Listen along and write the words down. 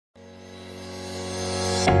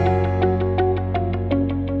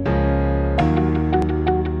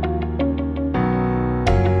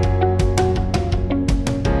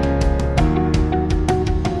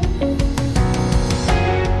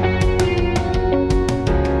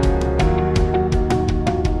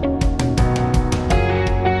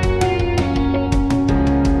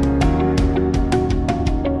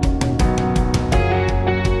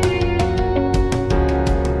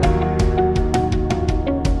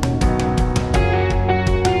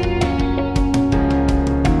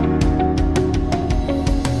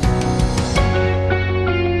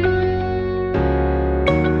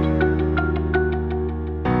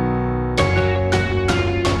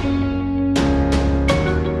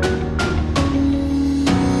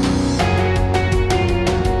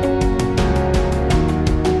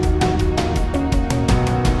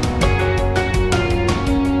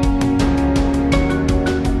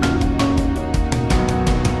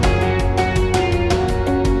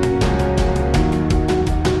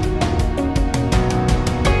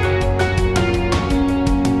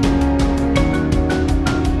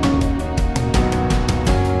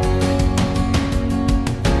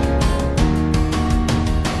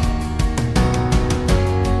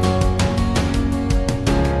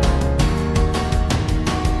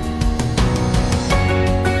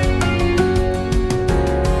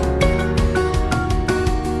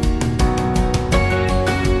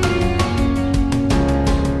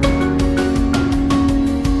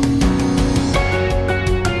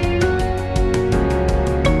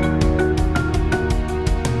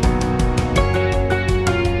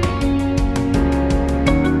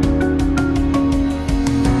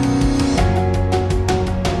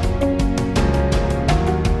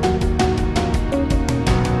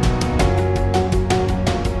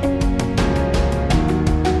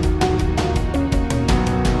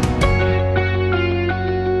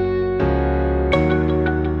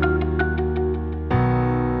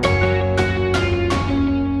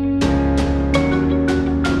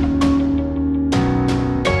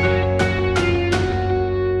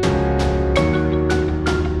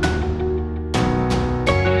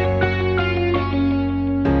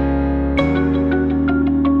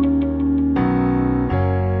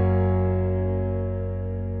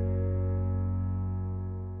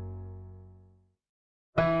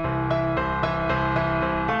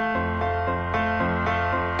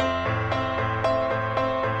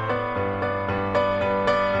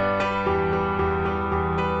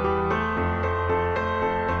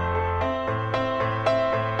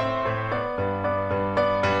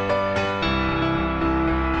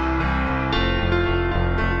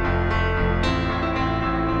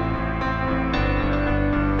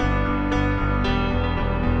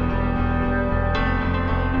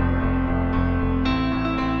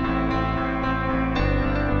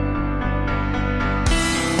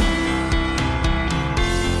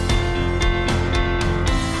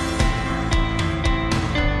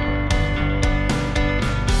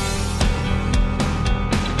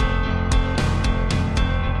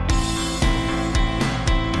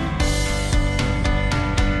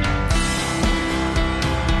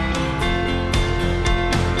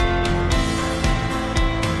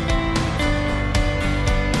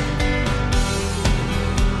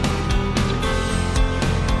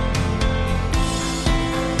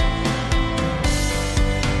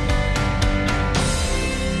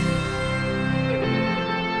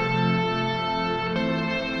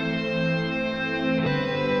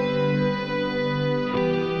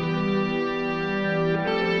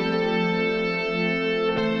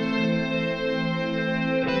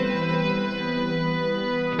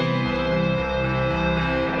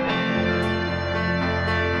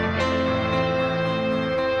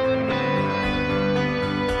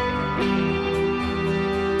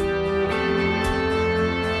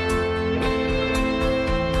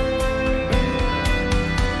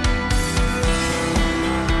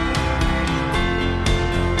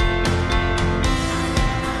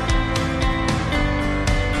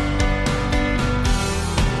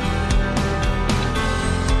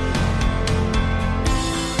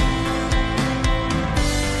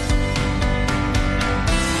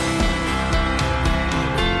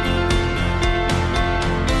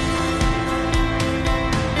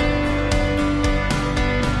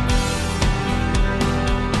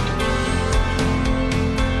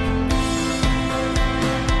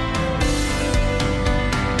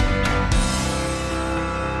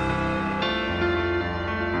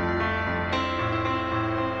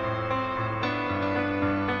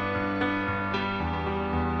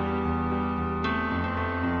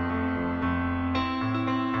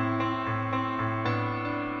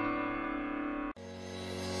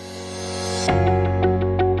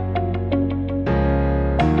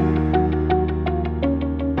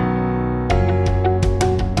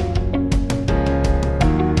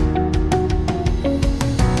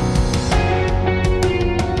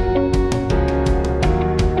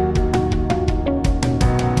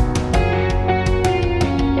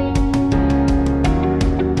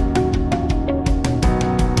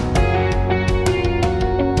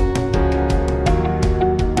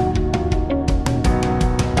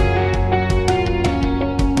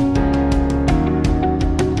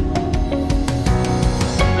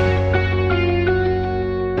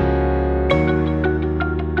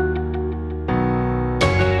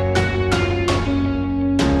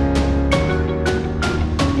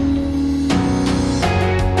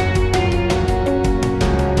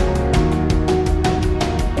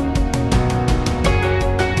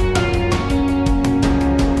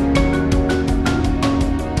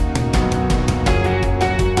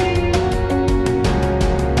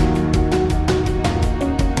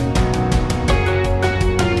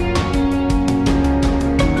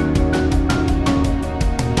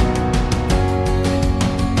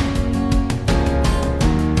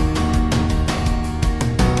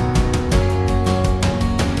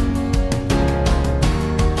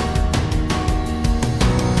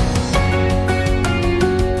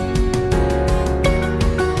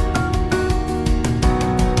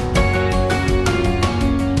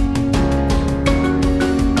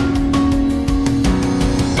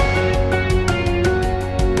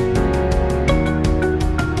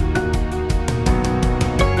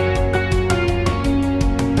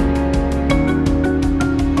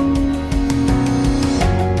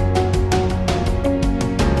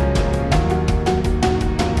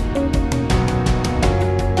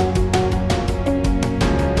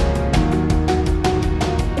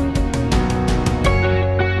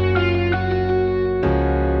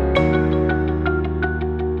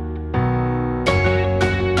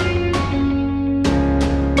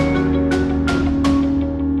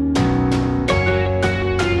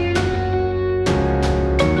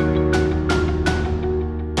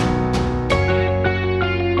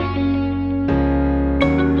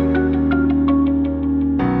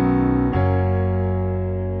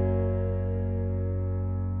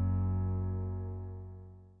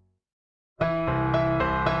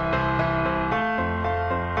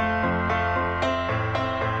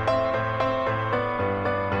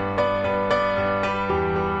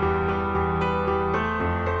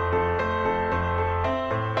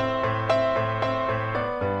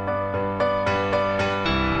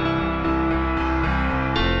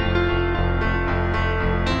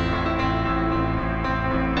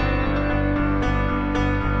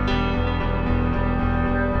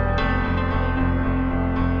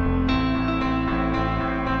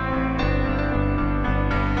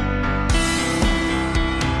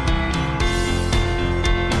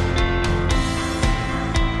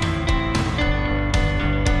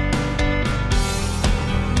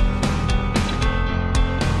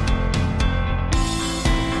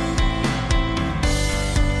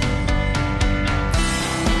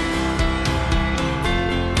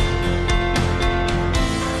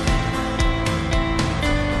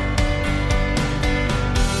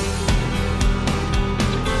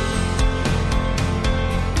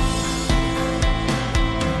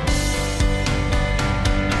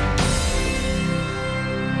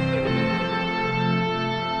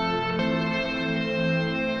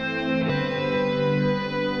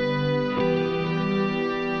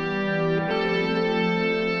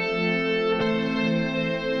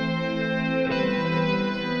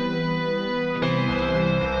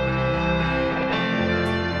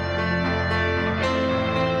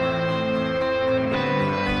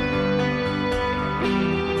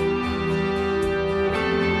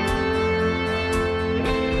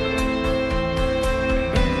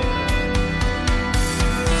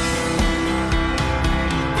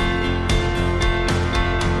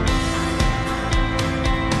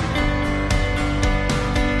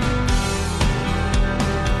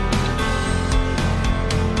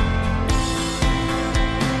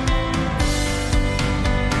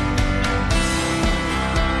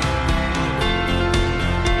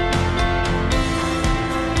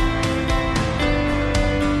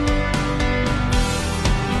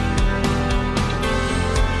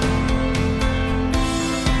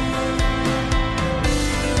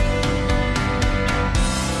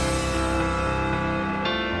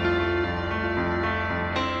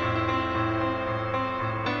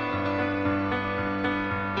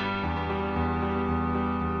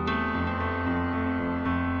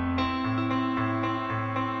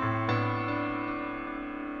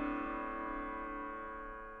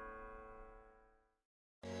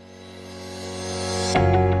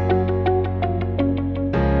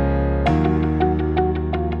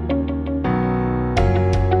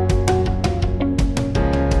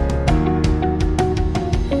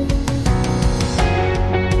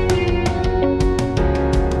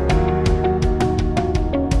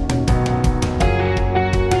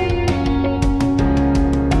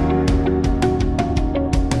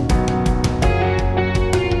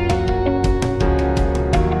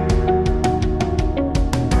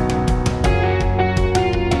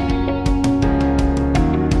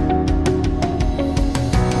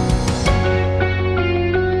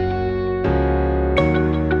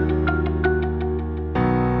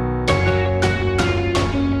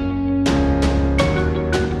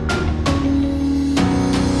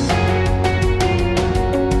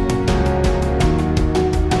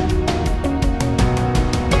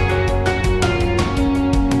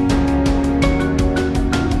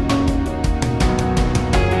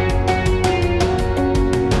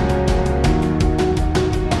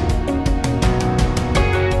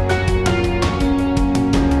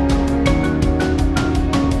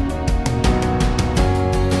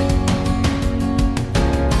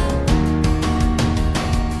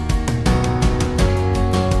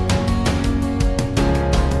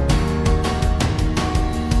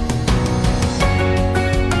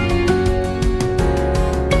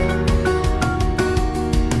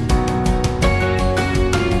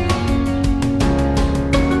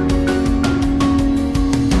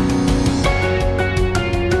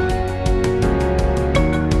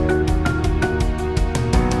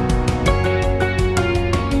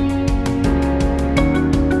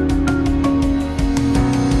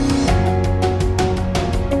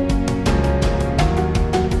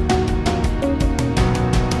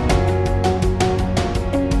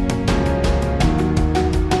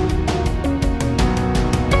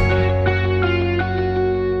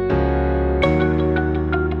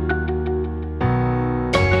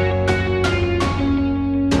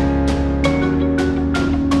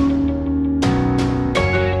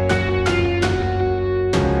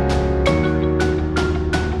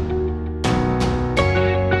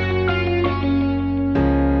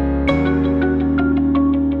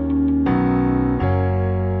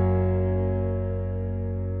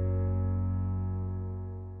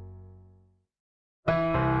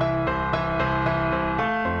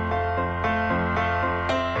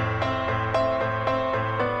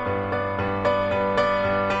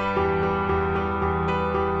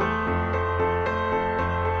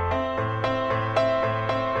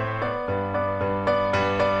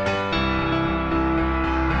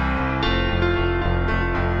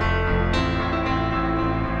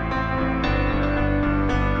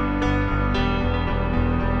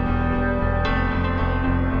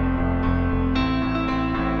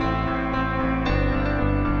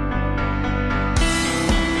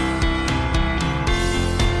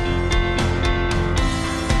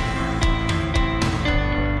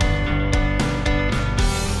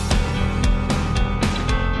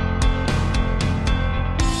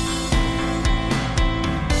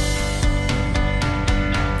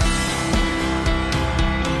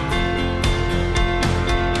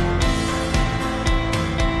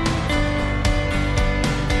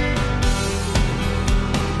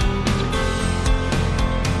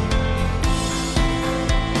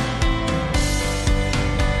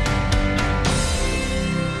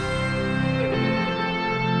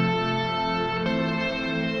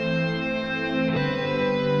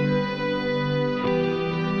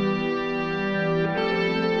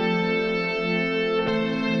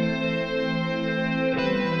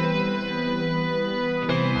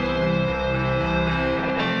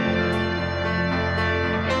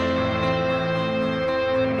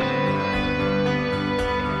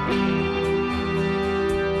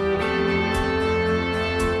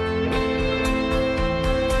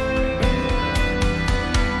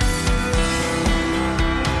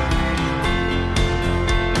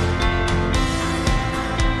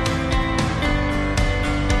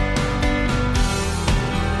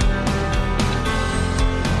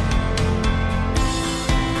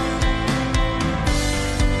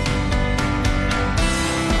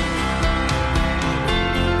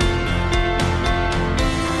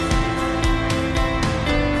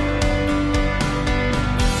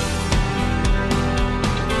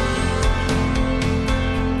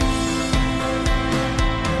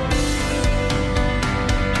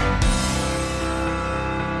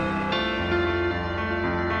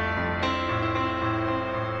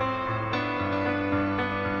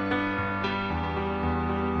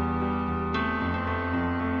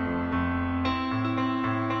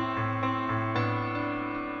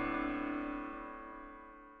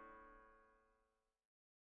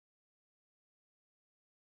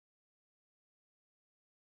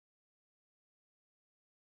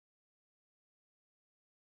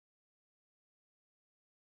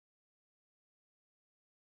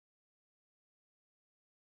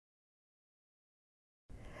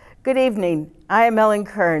Good evening. I am Ellen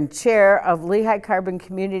Kern, Chair of Lehigh Carbon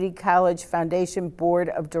Community College Foundation Board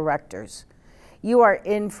of Directors. You are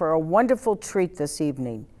in for a wonderful treat this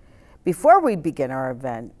evening. Before we begin our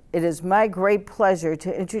event, it is my great pleasure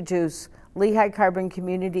to introduce Lehigh Carbon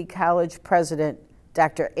Community College President,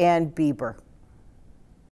 Dr. Ann Bieber.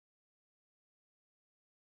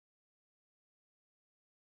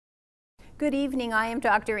 Good evening. I am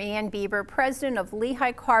Dr. Ann Bieber, President of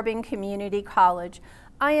Lehigh Carbon Community College.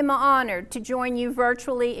 I am honored to join you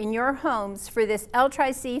virtually in your homes for this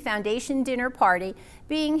LCCC Foundation dinner party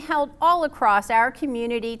being held all across our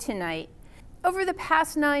community tonight. Over the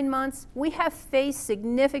past 9 months, we have faced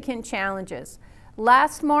significant challenges.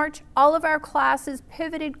 Last March, all of our classes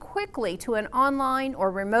pivoted quickly to an online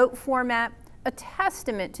or remote format, a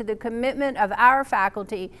testament to the commitment of our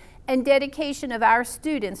faculty and dedication of our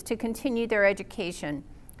students to continue their education.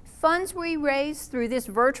 Funds we raise through this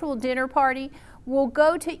virtual dinner party will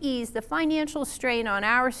go to ease the financial strain on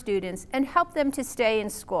our students and help them to stay in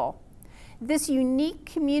school. This unique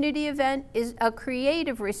community event is a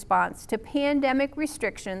creative response to pandemic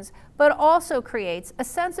restrictions, but also creates a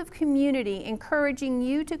sense of community, encouraging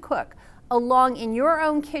you to cook along in your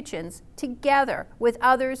own kitchens together with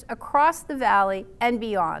others across the valley and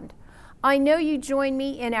beyond. I know you join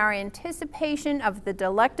me in our anticipation of the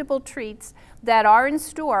delectable treats that are in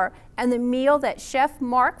store and the meal that Chef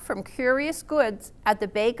Mark from Curious Goods at the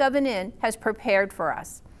Bake Oven Inn has prepared for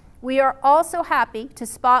us. We are also happy to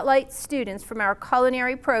spotlight students from our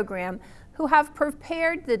culinary program who have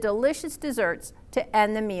prepared the delicious desserts to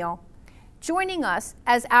end the meal. Joining us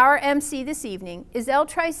as our MC this evening is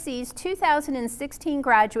LCCC's 2016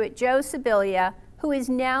 graduate Joe Sibilia, who is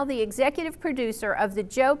now the executive producer of the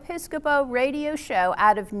Joe Piscopo radio show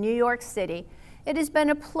out of New York City. It has been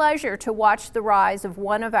a pleasure to watch the rise of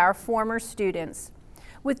one of our former students.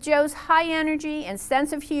 With Joe's high energy and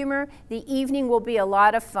sense of humor, the evening will be a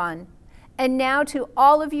lot of fun. And now to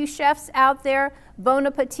all of you chefs out there, bon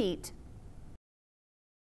appetit.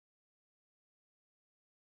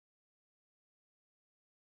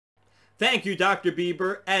 Thank you, Dr.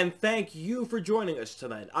 Bieber, and thank you for joining us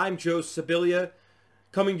tonight. I'm Joe Sibilia,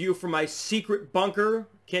 coming to you from my secret bunker.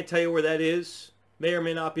 Can't tell you where that is. May or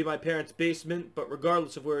may not be my parents' basement, but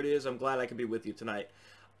regardless of where it is, I'm glad I can be with you tonight.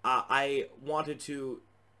 I wanted to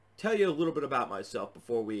tell you a little bit about myself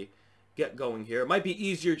before we get going here. It might be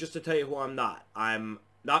easier just to tell you who I'm not. I'm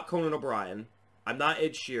not Conan O'Brien. I'm not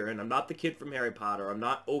Ed Sheeran. I'm not the kid from Harry Potter. I'm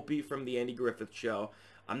not Opie from the Andy Griffith Show.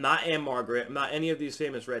 I'm not Anne Margaret. I'm not any of these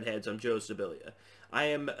famous redheads. I'm Joe Sibilia. I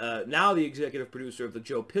am now the executive producer of the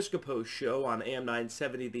Joe Piscopo Show on AM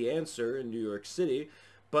 970 The Answer in New York City,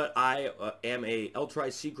 but I am a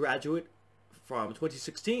LCCC graduate from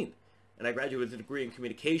 2016, and I graduated with a degree in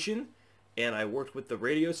communication, and I worked with the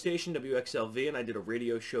radio station WXLV, and I did a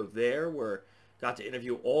radio show there where I got to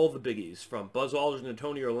interview all the biggies from Buzz Aldrin to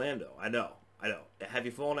Tony Orlando. I know. Have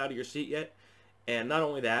you fallen out of your seat yet? And not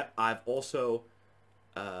only that, I've also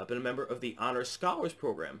been a member of the Honor Scholars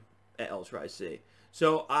Program at LCCC.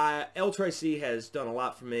 So LCCC has done a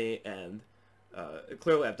lot for me, and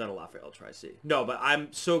clearly I've done a lot for LCCC. No, but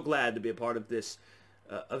I'm so glad to be a part of this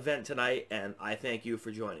event tonight, and I thank you for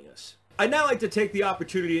joining us. I'd now like to take the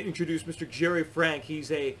opportunity to introduce Mr. Jerry Frank.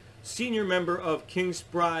 He's a senior member of King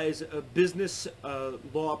Spry's business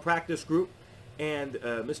law practice group, and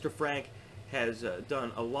Mr. Frank has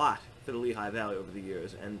done a lot for the Lehigh Valley over the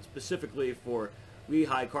years, and specifically for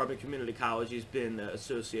Lehigh Carbon Community College. He's been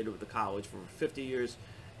associated with the college for 50 years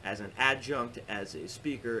as an adjunct, as a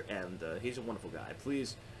speaker, and he's a wonderful guy.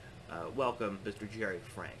 Please welcome Mr. Jerry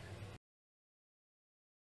Frank.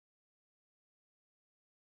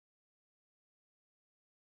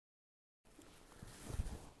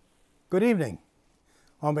 Good evening.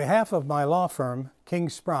 On behalf of my law firm, King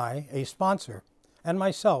Spry, a sponsor, and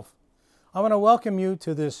myself, I want to welcome you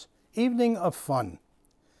to this evening of fun.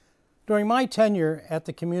 During my tenure at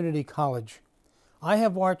the community college, I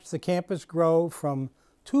have watched the campus grow from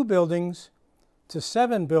 2 buildings to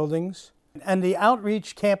 7 buildings, and the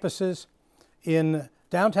outreach campuses in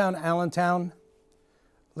downtown Allentown,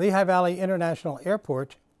 Lehigh Valley International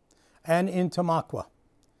Airport, and in Tamaqua.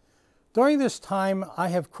 During this time, I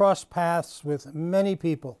have crossed paths with many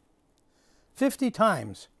people. 50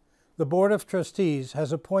 times, the Board of Trustees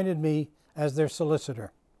has appointed me as their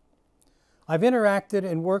solicitor. I've interacted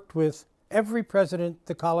and worked with every president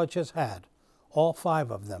the college has had, all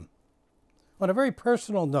 5 of them. On a very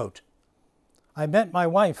personal note, I met my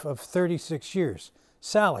wife of 36 years,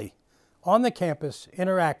 Sally, on the campus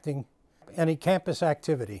interacting any campus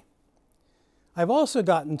activity. I've also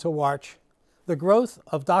gotten to watch the growth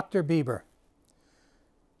of Dr. Bieber.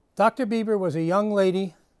 Dr. Bieber was a young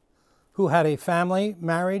lady who had a family,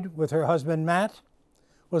 married with her husband Matt,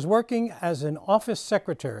 was working as an office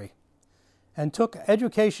secretary and took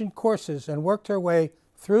education courses and worked her way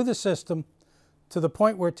through the system to the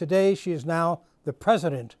point where today she is now the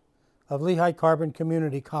president of Lehigh Carbon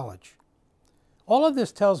Community College. All of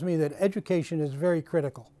this tells me that education is very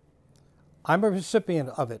critical. I'm a recipient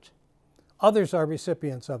of it. Others are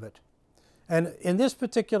recipients of it. And in this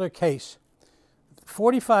particular case,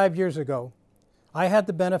 45 years ago, I had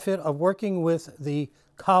the benefit of working with the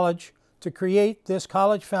college to create this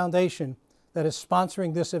college foundation that is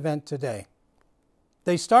sponsoring this event today.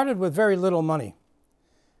 They started with very little money,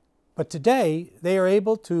 but today they are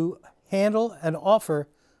able to handle and offer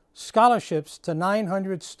scholarships to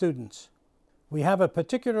 900 students. We have a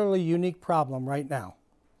particularly unique problem right now,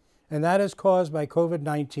 and that is caused by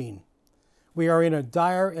COVID-19. We are in a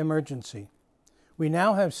dire emergency. We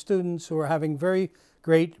now have students who are having very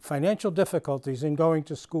great financial difficulties in going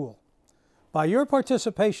to school. By your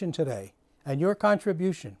participation today and your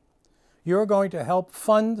contribution, you're going to help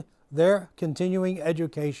fund their continuing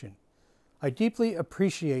education. I deeply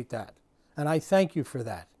appreciate that, and I thank you for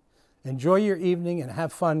that. Enjoy your evening and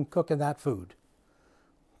have fun cooking that food.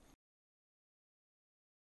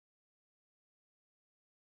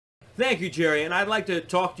 Thank you, Jerry, and I'd like to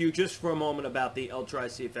talk to you just for a moment about the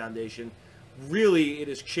LCCC Foundation. Really, it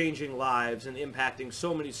is changing lives and impacting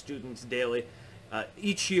so many students daily.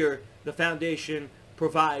 Each year, the foundation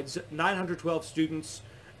provides 912 students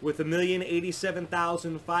with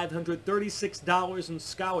 $1,087,536 in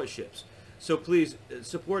scholarships. So please,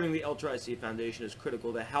 supporting the LCCC Foundation is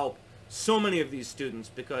critical to help so many of these students,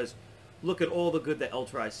 because look at all the good that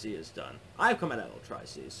LCCC has done. I've come out of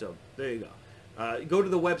LCCC, so there you go. Go to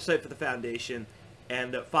the website for the foundation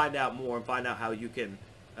and find out more and find out how you can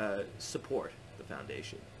support the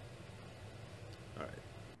foundation. All right.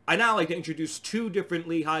 I'd now like to introduce two different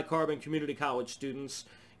Lehigh Carbon Community College students.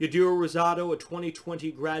 Yadira Rosado, a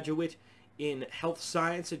 2020 graduate in health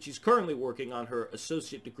science, and she's currently working on her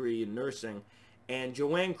associate degree in nursing, and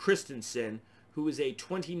Joanne Christensen, who is a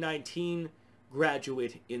 2019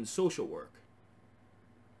 graduate in social work.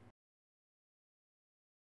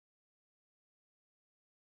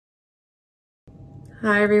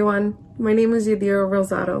 Hi everyone, my name is Yadira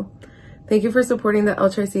Rosado. Thank you for supporting the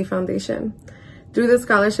LCCC Foundation. Through the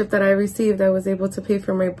scholarship that I received, I was able to pay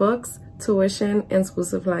for my books, tuition, and school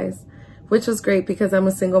supplies, which was great because I'm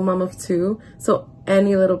a single mom of two, so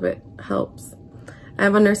any little bit helps. I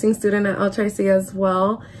am a nursing student at LCCC as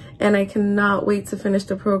well, and I cannot wait to finish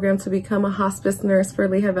the program to become a hospice nurse for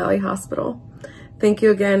Lehigh Valley Hospital. Thank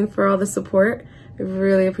you again for all the support. I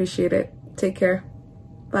really appreciate it. Take care.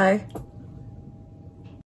 Bye.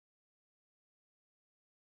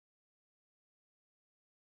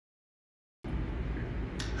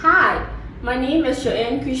 Hi, my name is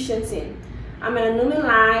Joanne Christensen. I'm an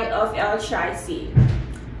alumni of LCCC.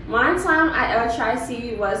 My time at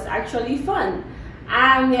LCCC was actually fun.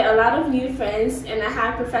 I made a lot of new friends, and I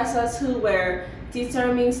had professors who were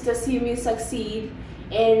determined to see me succeed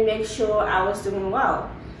and make sure I was doing well.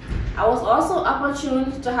 I was also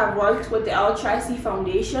opportune to have worked with the LCCC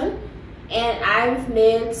Foundation, and I've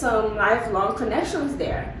made some lifelong connections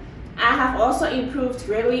there. I have also improved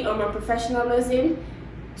greatly on my professionalism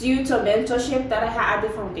due to mentorship that I had at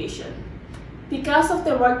the foundation. Because of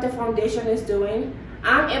the work the foundation is doing,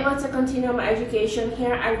 I'm able to continue my education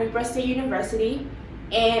here at Weber State University,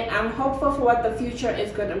 and I'm hopeful for what the future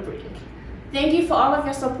is going to bring. Thank you for all of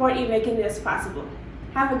your support in making this possible.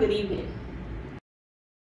 Have a good evening.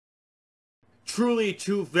 Truly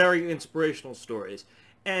two very inspirational stories,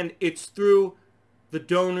 and it's through the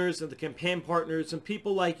donors and the campaign partners and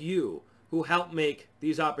people like you who help make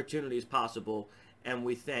these opportunities possible, and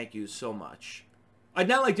we thank you so much. I'd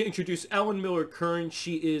now like to introduce Ellen Miller-Kern.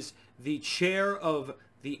 She is the chair of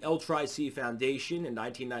the LCCC Foundation. In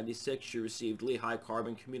 1996, she received Lehigh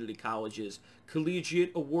Carbon Community College's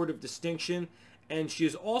Collegiate Award of Distinction, and she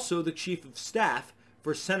is also the chief of staff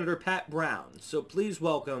for Senator Pat Brown. So please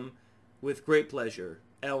welcome, with great pleasure,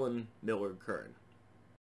 Ellen Miller-Kern.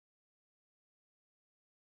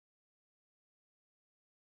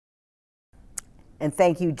 And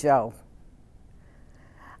thank you, Joe.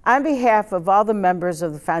 On behalf of all the members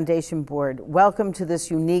of the Foundation Board, welcome to this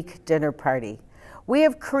unique dinner party. We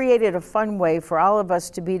have created a fun way for all of us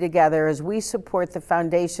to be together as we support the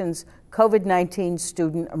Foundation's COVID-19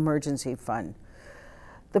 Student Emergency Fund.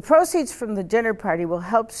 The proceeds from the dinner party will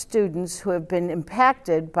help students who have been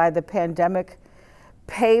impacted by the pandemic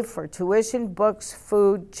pay for tuition, books,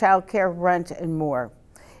 food, childcare, rent, and more.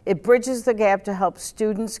 It bridges the gap to help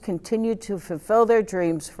students continue to fulfill their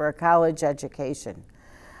dreams for a college education.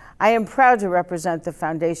 I am proud to represent the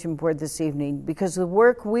Foundation Board this evening because the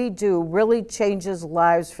work we do really changes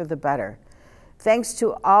lives for the better. Thanks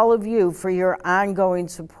to all of you for your ongoing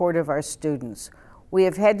support of our students. We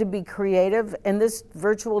have had to be creative, and this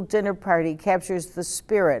virtual dinner party captures the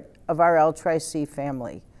spirit of our LCCC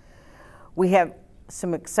family. We have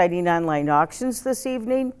some exciting online auctions this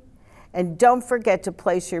evening, and don't forget to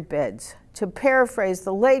place your bids. To paraphrase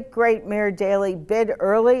the late, great Mayor Daley, bid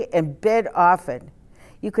early and bid often.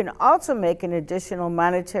 You can also make an additional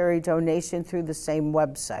monetary donation through the same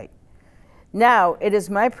website. Now, it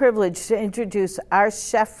is my privilege to introduce our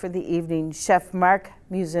chef for the evening, Chef Mark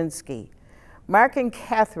Musinski. Mark and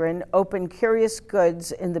Catherine opened Curious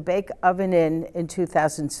Goods in the Bake Oven Inn in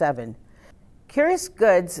 2007. Curious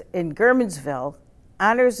Goods in Germansville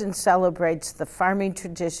honors and celebrates the farming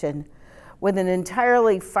tradition with an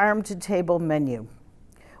entirely farm-to-table menu.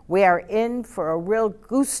 We are in for a real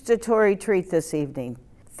gustatory treat this evening.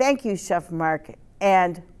 Thank you, Chef Mark,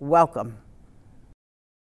 and welcome.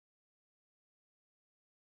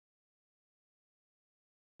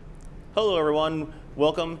 Hello everyone,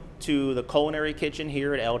 welcome to the culinary kitchen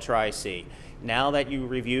here at LCCC. Now that you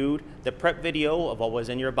reviewed the prep video of what was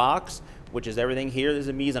in your box, which is everything here, there's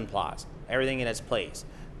a mise en place, everything in its place.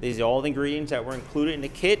 These are all the ingredients that were included in the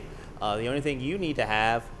kit. The only thing you need to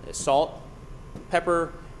have is salt,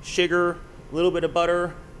 pepper, sugar, a little bit of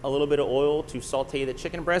butter, a little bit of oil to saute the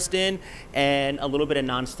chicken breast in, and a little bit of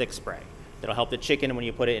non-stick spray. That'll help the chicken when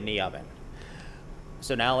you put it in the oven.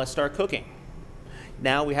 So now let's start cooking.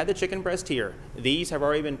 Now we have the chicken breast here. These have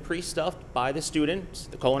already been pre-stuffed by the students,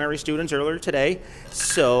 the culinary students earlier today.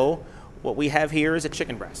 So what we have here is a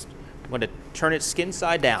chicken breast. I'm going to turn it skin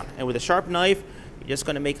side down, and with a sharp knife, you're just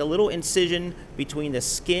going to make a little incision between the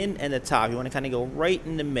skin and the top. You want to kind of go right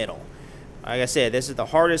in the middle. Like I said, this is the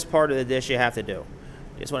hardest part of the dish you have to do.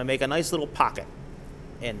 You just want to make a nice little pocket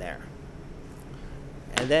in there.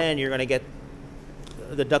 And then you're going to get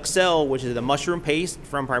the duxelle, which is the mushroom paste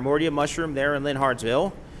from Primordia Mushroom there in Lynn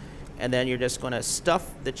Hartsville. And then you're just going to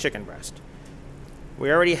stuff the chicken breast.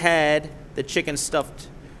 We already had the chicken stuffed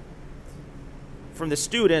from the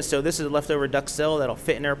students, so this is leftover duxelle that'll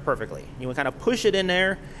fit in there perfectly. You want to kind of push it in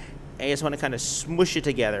there, and you just want to kind of smush it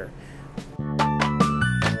together.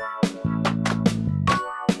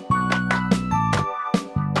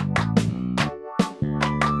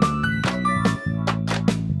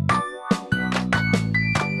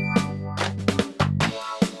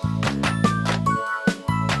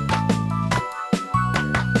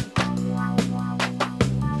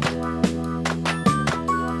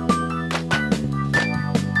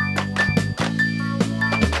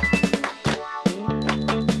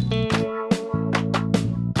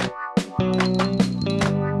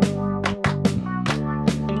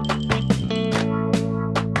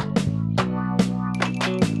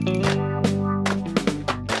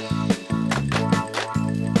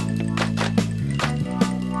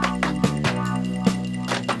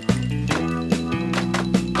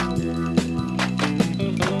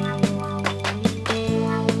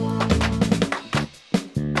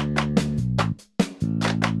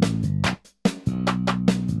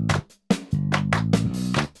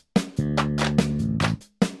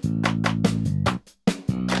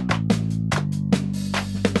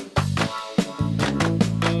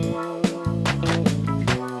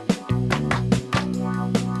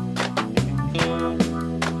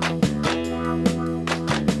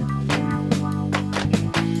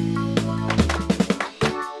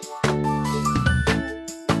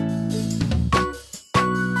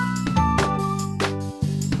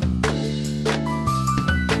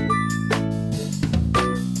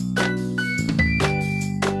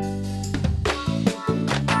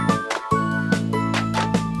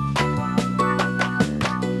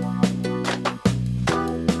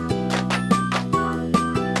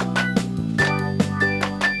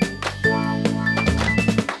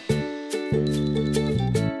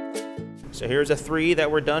 So here's the 3 that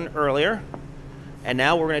were done earlier. And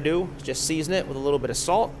now what we're going to do is just season it with a little bit of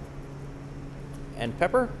salt and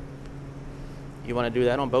pepper. You want to do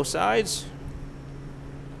that on both sides.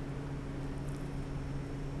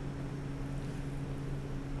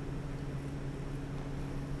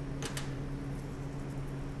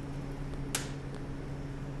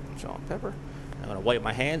 Salt and pepper. I'm going to wipe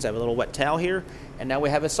my hands. I have a little wet towel here. And now we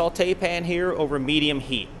have a saute pan here over medium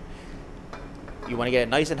heat. You want to get it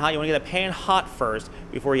nice and hot. You want to get the pan hot first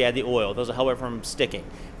before you add the oil. Those will help it from sticking.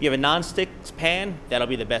 If you have a non-stick pan, that'll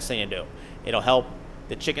be the best thing to do. It'll help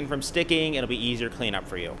the chicken from sticking. It'll be easier cleanup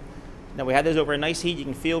for you. Now we have this over a nice heat. You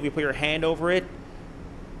can feel if you put your hand over it,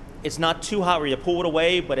 it's not too hot where you pull it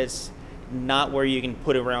away, but it's not where you can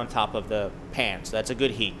put it around top of the pan. So that's a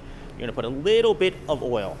good heat. You're gonna put a little bit of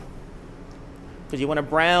oil because you want to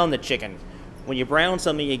brown the chicken. When you brown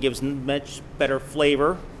something, it gives much better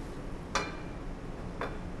flavor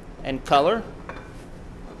and color.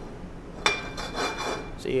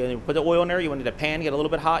 So you put the oil in there. You want the pan to get a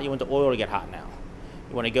little bit hot. You want the oil to get hot now.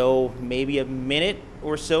 You want to go maybe a minute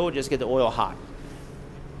or so, just get the oil hot.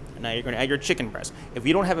 And now you're going to add your chicken breast. If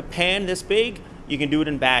you don't have a pan this big, you can do it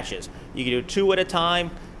in batches. You can do 2 at a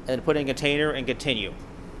time and then put it in a container and continue.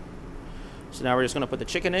 So now we're just going to put the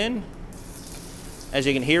chicken in. As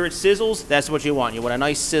you can hear, it sizzles. That's what you want. You want a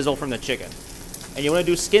nice sizzle from the chicken. And you want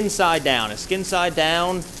to do skin side down. And skin side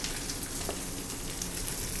down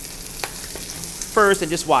first,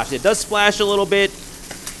 and just watch. It does splash a little bit.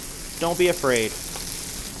 Don't be afraid.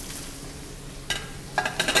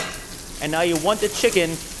 And now you want the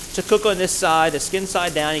chicken to cook on this side, the skin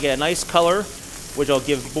side down. You get a nice color, which will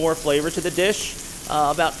give more flavor to the dish.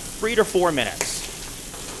 About 3 to 4 minutes.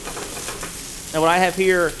 Now what I have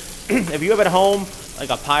here, if you have at home, like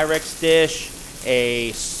a Pyrex dish,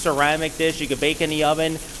 a ceramic dish, you can bake in the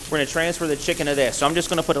oven. We're going to transfer the chicken to this. So I'm just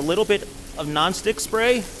going to put a little bit of nonstick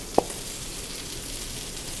spray.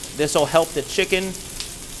 This will help the chicken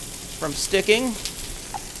from sticking.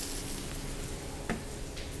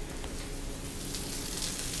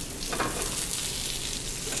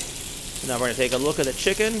 Now we're going to take a look at the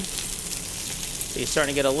chicken. So you're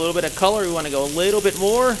starting to get a little bit of color. We want to go a little bit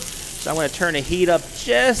more. So I'm going to turn the heat up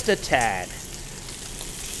just a tad.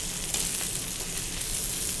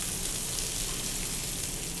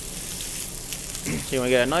 So you want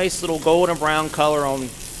to get a nice little golden brown color on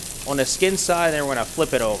the skin side, and then we're going to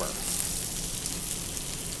flip it over.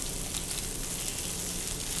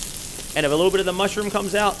 And if a little bit of the mushroom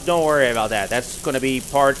comes out, don't worry about that. That's going to be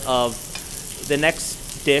part of the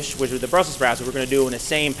next dish, which is the Brussels sprouts that we're going to do in the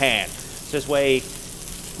same pan. So this way,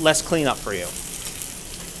 less cleanup for you.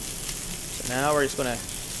 So now we're just going to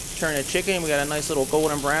turn the chicken. We got a nice little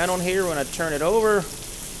golden brown on here. We're going to turn it over.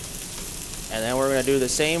 And then we're going to do the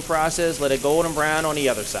same process, let it golden brown on the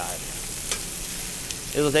other side.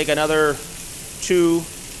 It'll take another 2 to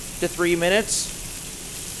 3 minutes.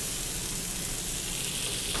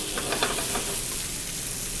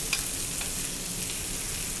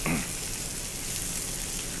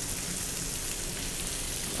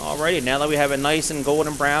 Alrighty, now that we have it nice and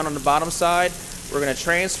golden brown on the bottom side, we're going to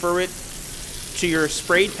transfer it to your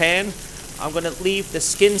sprayed pan. I'm going to leave the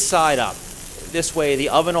skin side up. This way the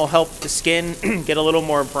oven will help the skin get a little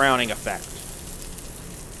more browning effect.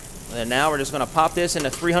 And then now we're just going to pop this in a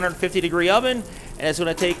 350-degree oven, and it's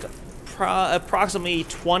going to take approximately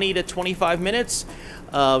 20 to 25 minutes.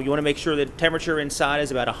 You want to make sure the temperature inside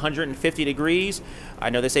is about 150 degrees. I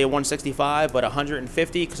know they say 165, but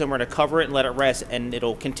 150, because I'm going to cover it and let it rest, and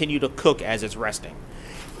it'll continue to cook as it's resting.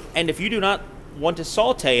 And if you do not want to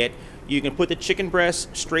saute it, you can put the chicken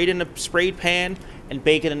breast straight in the sprayed pan and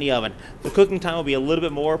bake it in the oven. The cooking time will be a little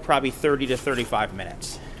bit more, probably 30 to 35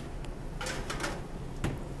 minutes.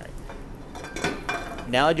 Right.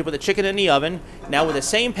 Now that you put the chicken in the oven, now with the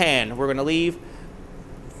same pan, we're going to leave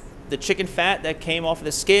the chicken fat that came off of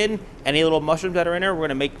the skin, any little mushrooms that are in there, we're going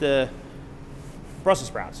to make the Brussels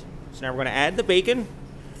sprouts. So now we're going to add the bacon.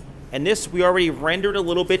 And this we already rendered a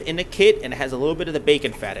little bit in the kit, and it has a little bit of the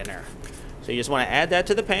bacon fat in there. So you just want to add that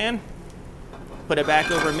to the pan, put it back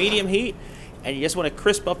over medium heat, and you just want to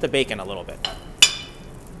crisp up the bacon a little bit.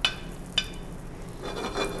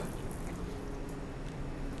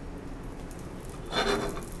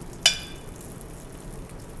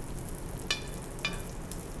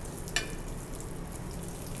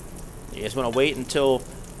 You just want to wait until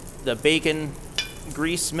the bacon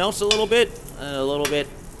grease melts a little bit, and a little bit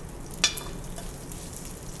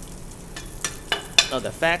of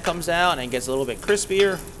the fat comes out and gets a little bit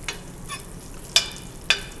crispier.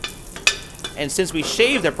 And since we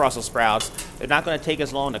shaved the Brussels sprouts, they're not going to take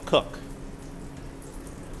as long to cook.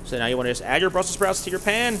 So now you want to just add your Brussels sprouts to your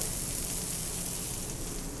pan.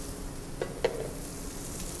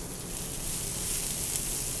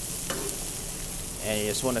 And you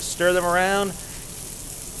just want to stir them around.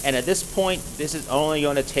 And at this point, this is only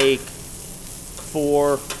going to take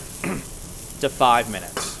 4 to 5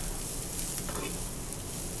 minutes.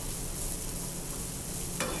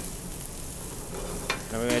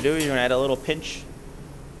 What we're going to do is you're going to add a little pinch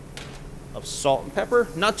of salt and pepper.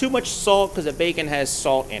 Not too much salt because the bacon has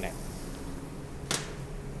salt in it.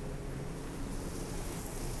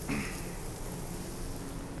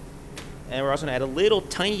 And we're also going to add a little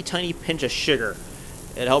tiny pinch of sugar.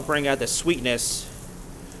 It'll help bring out the sweetness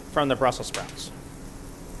from the Brussels sprouts.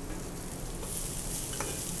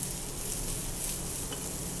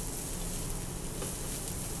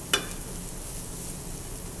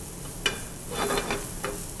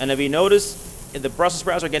 And if you notice, if the Brussels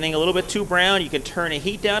sprouts are getting a little bit too brown, you can turn the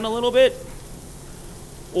heat down a little bit,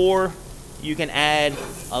 or you can add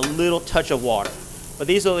a little touch of water. But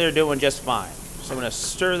these are doing just fine. So I'm going to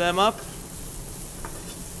stir them up.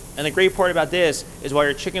 And the great part about this is while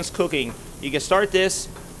your chicken's cooking, you can start this.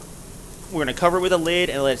 We're going to cover it with a lid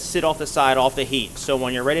and let it sit off the side, off the heat. So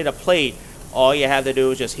when you're ready to plate, all you have to do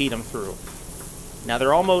is just heat them through. Now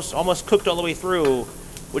they're almost cooked all the way through,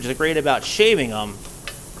 which is great about shaving them.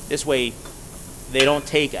 This way, they don't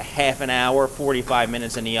take a half an hour, 45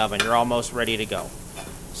 minutes in the oven. You're almost ready to go.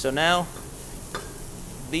 So now,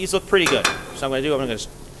 these look pretty good. So I'm going to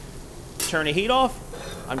turn the heat off.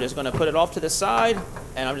 I'm just going to put it off to the side,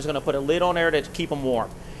 and I'm just going to put a lid on there to keep them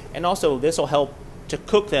warm. And also, this will help to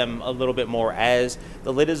cook them a little bit more. As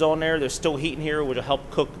the lid is on there, there's still heat in here, which will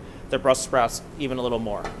help cook the Brussels sprouts even a little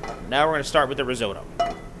more. Now we're going to start with the risotto.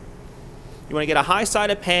 You want to get a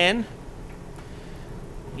high-sided pan.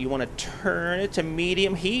 You want to turn it to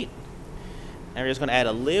medium heat, and we're just going to add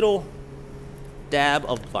a little dab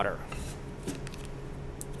of butter.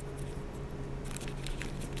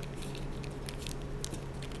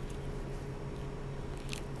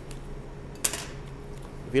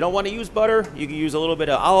 If you don't want to use butter, you can use a little bit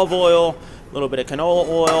of olive oil, a little bit of canola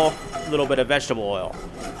oil, a little bit of vegetable oil.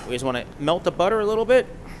 We just want to melt the butter a little bit.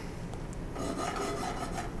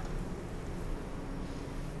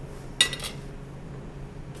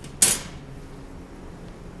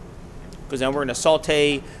 Because then we're going to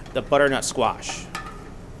saute the butternut squash.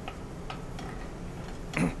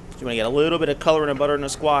 So you want to get a little bit of color in the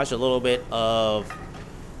butternut squash, a little bit of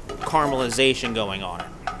caramelization going on.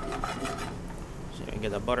 So you can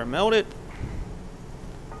get the butter melted.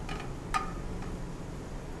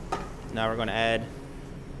 Now we're going to add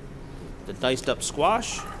the diced up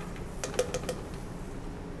squash.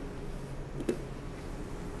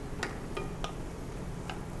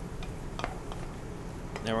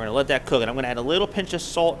 Then we're going to let that cook, and I'm going to add a little pinch of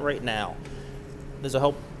salt right now. This will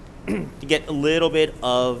help to get a little bit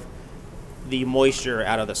of the moisture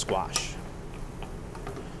out of the squash.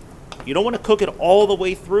 You don't want to cook it all the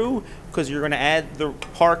way through because you're going to add the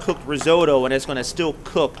par-cooked risotto, and it's going to still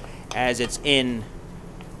cook as it's in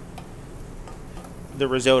the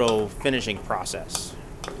risotto finishing process.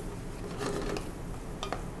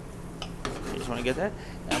 You just want to get that. Now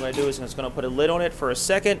what I'm going to do is I'm just going to put a lid on it for a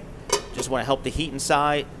second. Just want to help the heat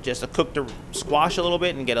inside, just to cook the squash a little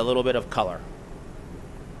bit and get a little bit of color.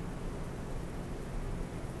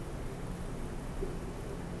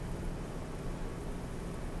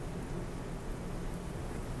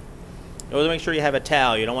 You want to make sure you have a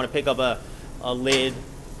towel. You don't want to pick up a lid.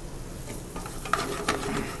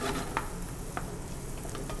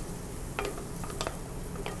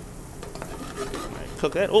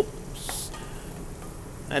 Cook that. Oops.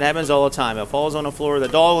 That happens all the time. It falls on the floor. The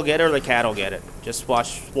dog will get it or the cat will get it. Just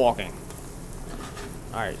watch walking.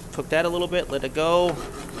 Alright, cook that a little bit. Let it go.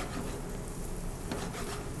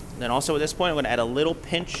 Then also at this point, I'm going to add a little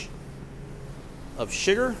pinch of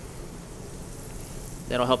sugar.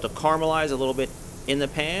 That'll help to caramelize a little bit in the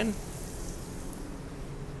pan.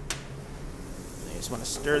 You just want to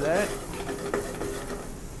stir that.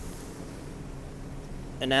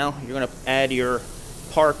 And now you're going to add your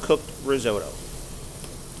par-cooked risotto.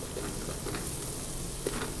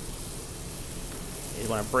 You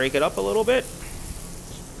want to break it up a little bit.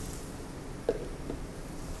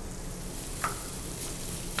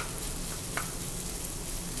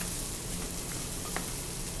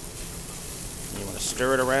 You want to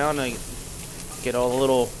stir it around and get all the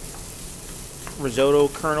little risotto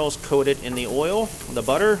kernels coated in the oil, the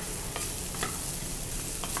butter.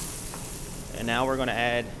 And now we're going to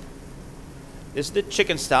add, this is the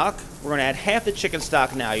chicken stock. We're going to add half the chicken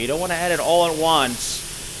stock now. You don't want to add it all at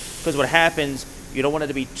once because what happens, you don't want it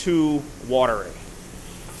to be too watery.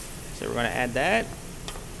 So we're going to add that.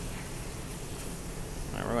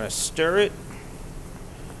 And we're going to stir it.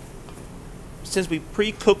 Since we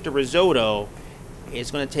pre-cooked the risotto,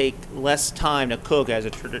 it's going to take less time to cook as a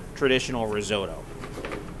traditional risotto.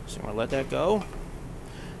 So I'm going to let that go.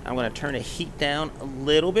 I'm going to turn the heat down a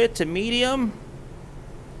little bit to medium.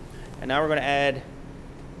 And now we're going to add,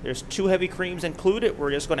 there's 2 heavy creams included.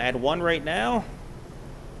 We're just going to add 1 right now.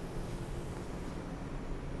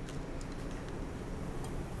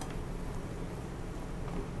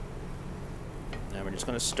 Now we're just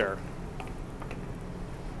going to stir.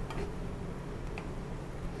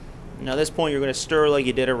 Now at this point, you're going to stir like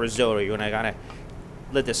you did a risotto. You're going to kind of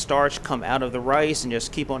let the starch come out of the rice and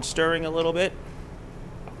just keep on stirring a little bit.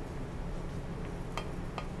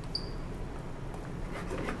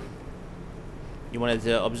 You want it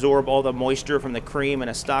to absorb all the moisture from the cream and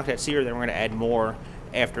the stock that's here. Then we're going to add more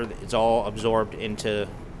after it's all absorbed into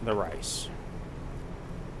the rice.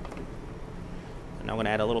 And I'm going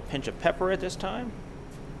to add a little pinch of pepper at this time.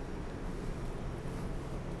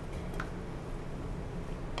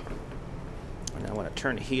 And I want to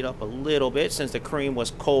turn the heat up a little bit. Since the cream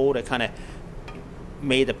was cold, it kind of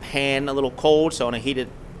made the pan a little cold, so I want to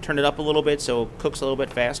turn it up a little bit so it cooks a little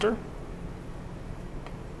bit faster.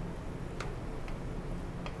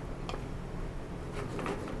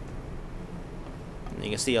 And you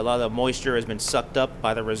can see a lot of the moisture has been sucked up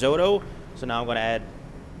by the risotto. So now I'm going to add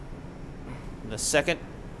the second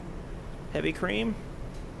heavy cream.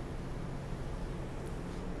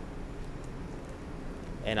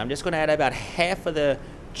 And I'm just going to add about half of the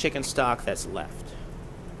chicken stock that's left.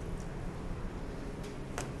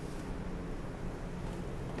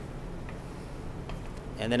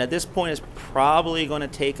 And then at this point, it's probably going to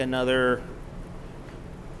take another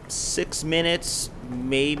 6 minutes,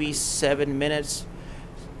 maybe 7 minutes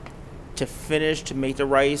to finish, to make the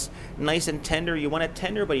rice nice and tender. You want it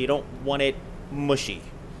tender, but you don't want it mushy.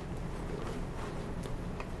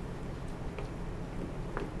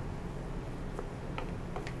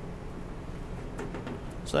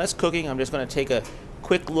 So that's cooking. I'm just going to take a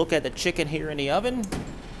quick look at the chicken here in the oven.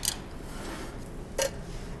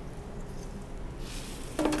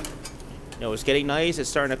 You know, it's getting nice. It's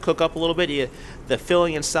starting to cook up a little bit. The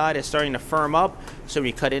filling inside is starting to firm up. So when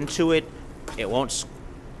you cut into it, it won't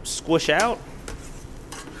squish out.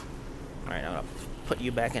 All right, I'm going to put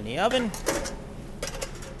you back in the oven.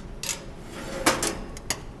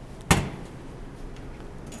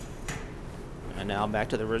 And now back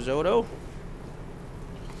to the risotto.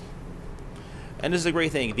 And this is a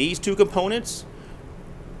great thing. These two components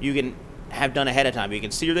you can have done ahead of time. You can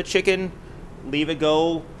sear the chicken, leave it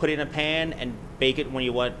go, put it in a pan, and bake it when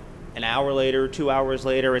you want an hour later, 2 hours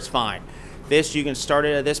later, it's fine. This, you can start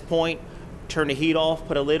it at this point, turn the heat off,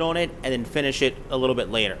 put a lid on it, and then finish it a little bit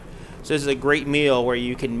later. So this is a great meal where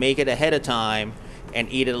you can make it ahead of time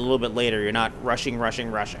and eat it a little bit later. You're not rushing. All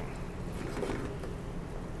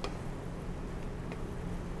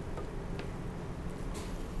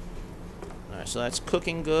right, so that's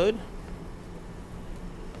cooking good.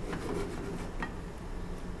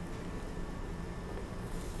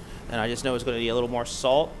 And I just know it's going to need a little more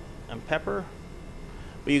salt and pepper.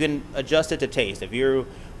 But you can adjust it to taste. If you're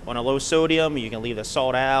on a low sodium, you can leave the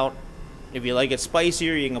salt out. If you like it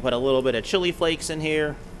spicier, you can put a little bit of chili flakes in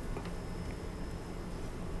here.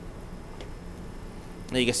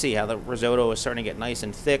 And you can see how the risotto is starting to get nice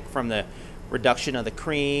and thick from the reduction of the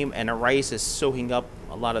cream, and the rice is soaking up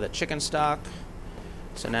a lot of the chicken stock.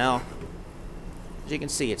 So now, as you can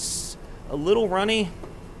see, it's a little runny,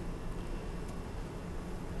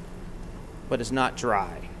 but it's not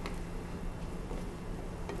dry.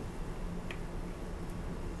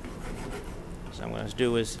 So what I'm going to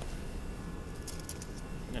do is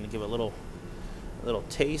I'm going to give it a little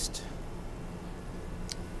taste.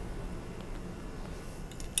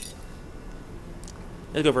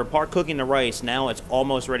 Let's go for part cooking the rice. Now it's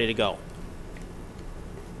almost ready to go.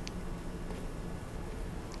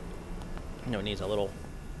 You know, it needs a little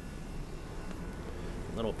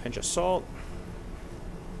pinch of salt.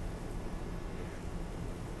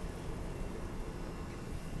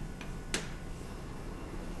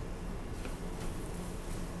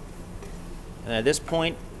 And at this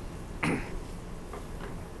point, you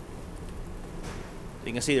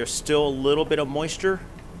can see there's still a little bit of moisture,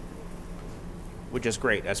 which is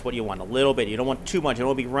great. That's what you want, a little bit. You don't want too much. You don't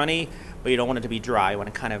want to be runny, but you don't want it to be dry. You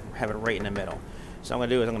want to kind of have it right in the middle. So what I'm going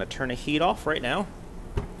to do is I'm going to turn the heat off right now,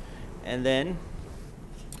 and then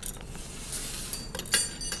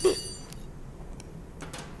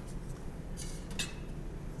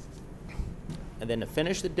to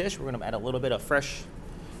finish the dish, we're going to add a little bit of fresh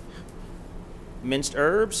minced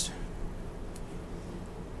herbs.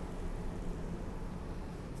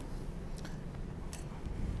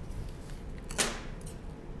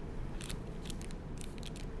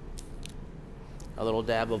 A little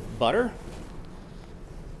dab of butter.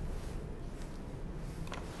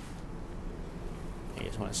 You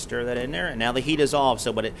just want to stir that in there, and now the heat is off.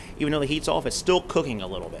 So, even though the heat's off, it's still cooking a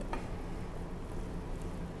little bit.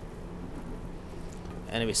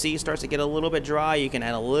 And if you see it starts to get a little bit dry, you can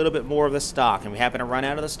add a little bit more of the stock. And if you happen to run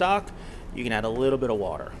out of the stock, you can add a little bit of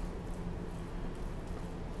water.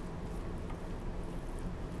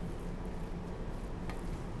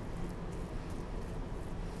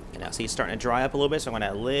 And now see it's starting to dry up a little bit, so I'm going to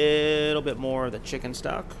add a little bit more of the chicken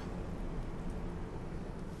stock.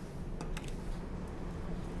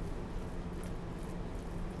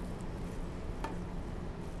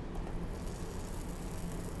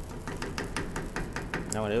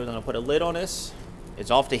 Now what I'm going to do is I'm going to put a lid on this. It's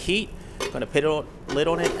off the heat. I'm going to put a lid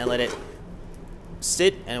on it and let it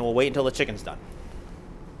sit, and we'll wait until the chicken's done.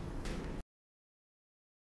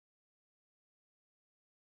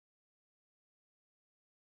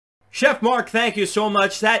 Chef Mark, thank you so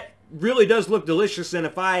much. That really does look delicious, and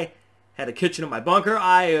if I had a kitchen in my bunker,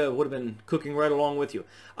 I would have been cooking right along with you.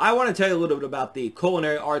 I want to tell you a little bit about the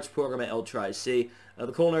Culinary Arts Program at LCCC.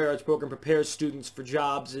 The Culinary Arts Program prepares students for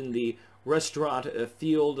jobs in the restaurant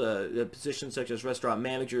field, positions such as restaurant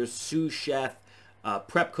manager, sous chef,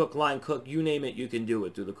 prep cook, line cook, you name it, you can do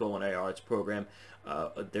it through the Culinary Arts Program.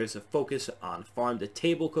 There's a focus on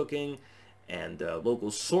farm-to-table cooking and local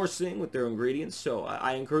sourcing with their ingredients, so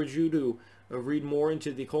I encourage you to read more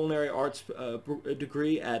into the Culinary Arts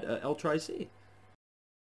degree at LCCC.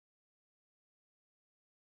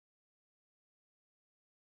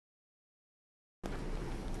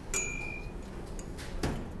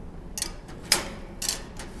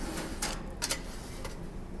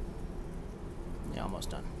 Yeah, almost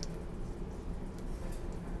done.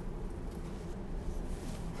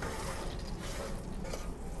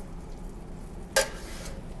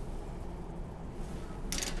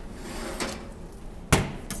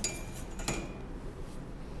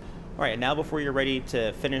 All right, now before you're ready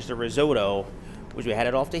to finish the risotto, which we had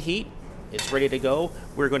it off the heat, it's ready to go.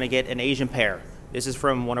 We're going to get an Asian pear. This is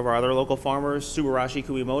from one of our other local farmers, Subarashi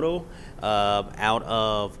Kuimoto, out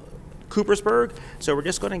of Coopersburg. So we're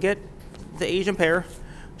just going to get the Asian pear.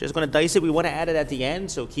 Just going to dice it. We want to add it at the end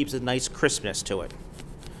so it keeps a nice crispness to it.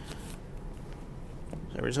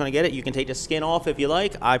 So we're just going to get it. You can take the skin off if you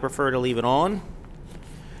like. I prefer to leave it on.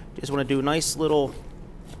 Just want to do a nice little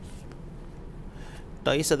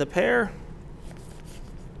dice of the pear.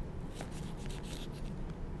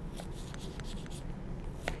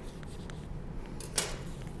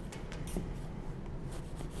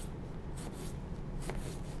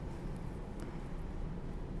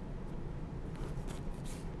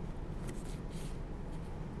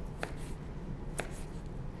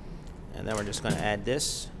 And then we're just going to add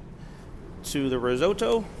this to the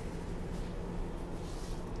risotto.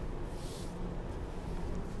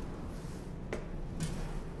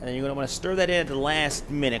 And then you're going to want to stir that in at the last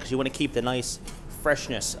minute because you want to keep the nice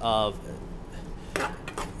freshness of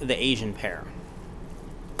the Asian pear.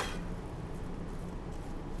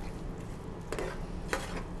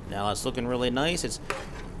 Now it's looking really nice. If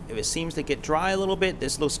it seems to get dry a little bit,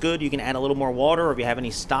 this looks good. You can add a little more water, or if you have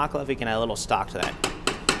any stock left, you can add a little stock to that.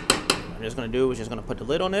 What I'm just going to do is just going to put the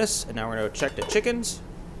lid on this, and now we're going to check the chickens.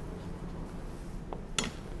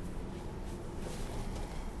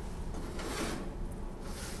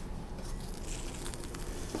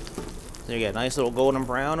 So you get a nice little golden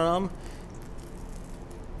brown on them.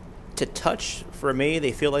 To touch, for me,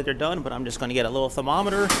 they feel like they're done, but I'm just going to get a little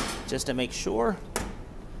thermometer just to make sure.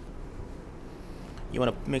 You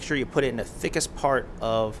want to make sure you put it in the thickest part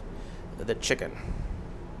of the chicken.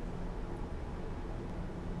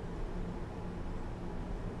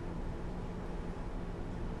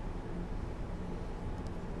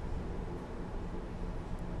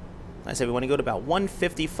 I said we want to go to about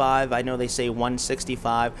 155. I know they say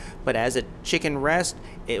 165, but as a chicken rests,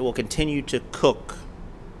 it will continue to cook.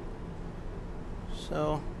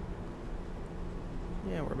 So,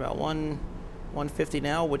 yeah, we're about 150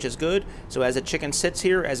 now, which is good. So as the chicken sits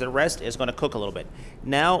here, as it rests, it's going to cook a little bit.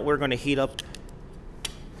 Now we're going to heat up.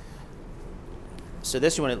 So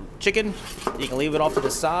this, you want a chicken, you can leave it off to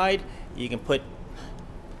the side. You can put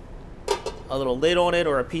a little lid on it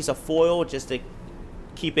or a piece of foil just to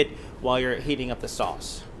keep it while you're heating up the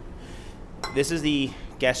sauce. This is the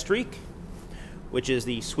gastrique, which is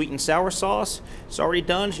the sweet and sour sauce. It's already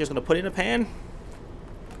done, so you're just going to put it in a pan.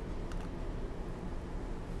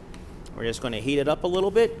 We're just going to heat it up a little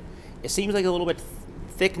bit. It seems like a little bit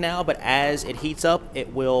thick now, but as it heats up,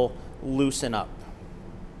 it will loosen up.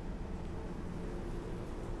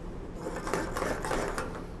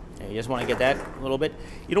 And you just want to get that a little bit.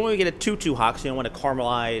 You don't want to get it too hot because you don't want to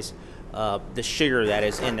caramelize the sugar that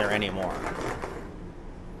is in there anymore.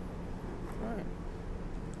 All right.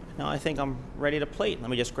 Now I think I'm ready to plate. Let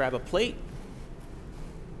me just grab a plate.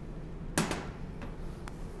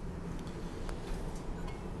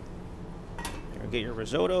 Get your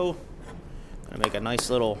risotto. Gonna make a nice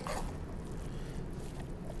little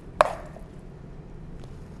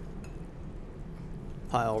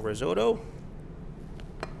pile risotto.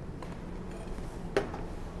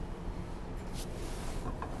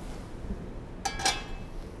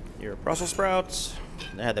 Your Brussels sprouts.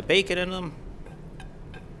 They have the bacon in them.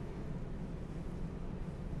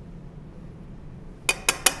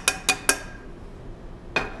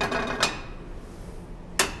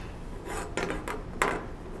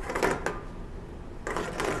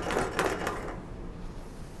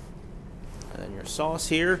 sauce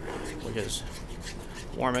here, which is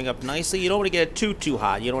warming up nicely. You don't want to get it too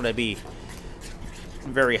hot. You don't want to be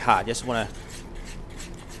very hot. You just want to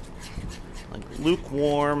like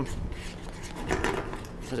lukewarm,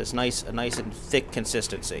 because it's a nice and thick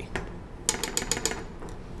consistency.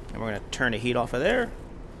 And we're going to turn the heat off of there.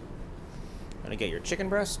 Going to get your chicken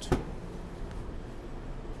breast.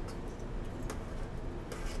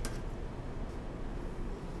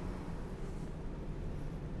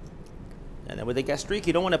 And then with the gastrique,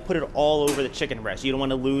 you don't want to put it all over the chicken breast. You don't want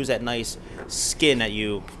to lose that nice skin that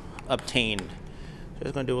you obtained. So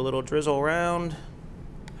just going to do a little drizzle around.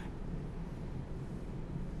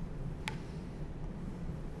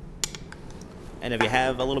 And if you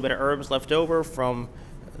have a little bit of herbs left over from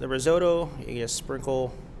the risotto, you just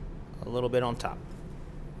sprinkle a little bit on top.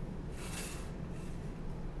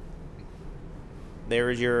 There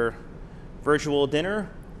is your virtual dinner.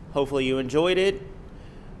 Hopefully you enjoyed it.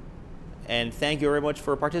 And thank you very much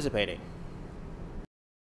for participating.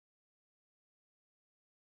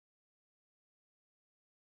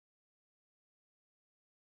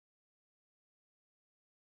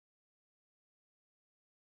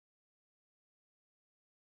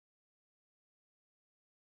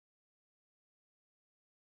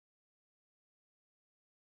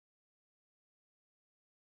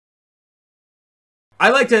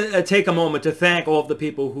 I'd like to take a moment to thank all of the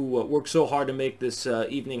people who worked so hard to make this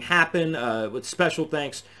evening happen, with special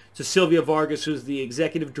thanks to Sylvia Vargas, who's the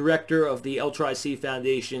Executive Director of the LCCC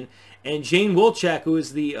Foundation, and Jane Wilczak, who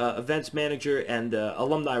is the Events Manager and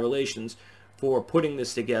Alumni Relations, for putting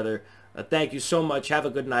this together. Thank you so much. Have a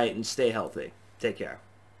good night and stay healthy. Take care.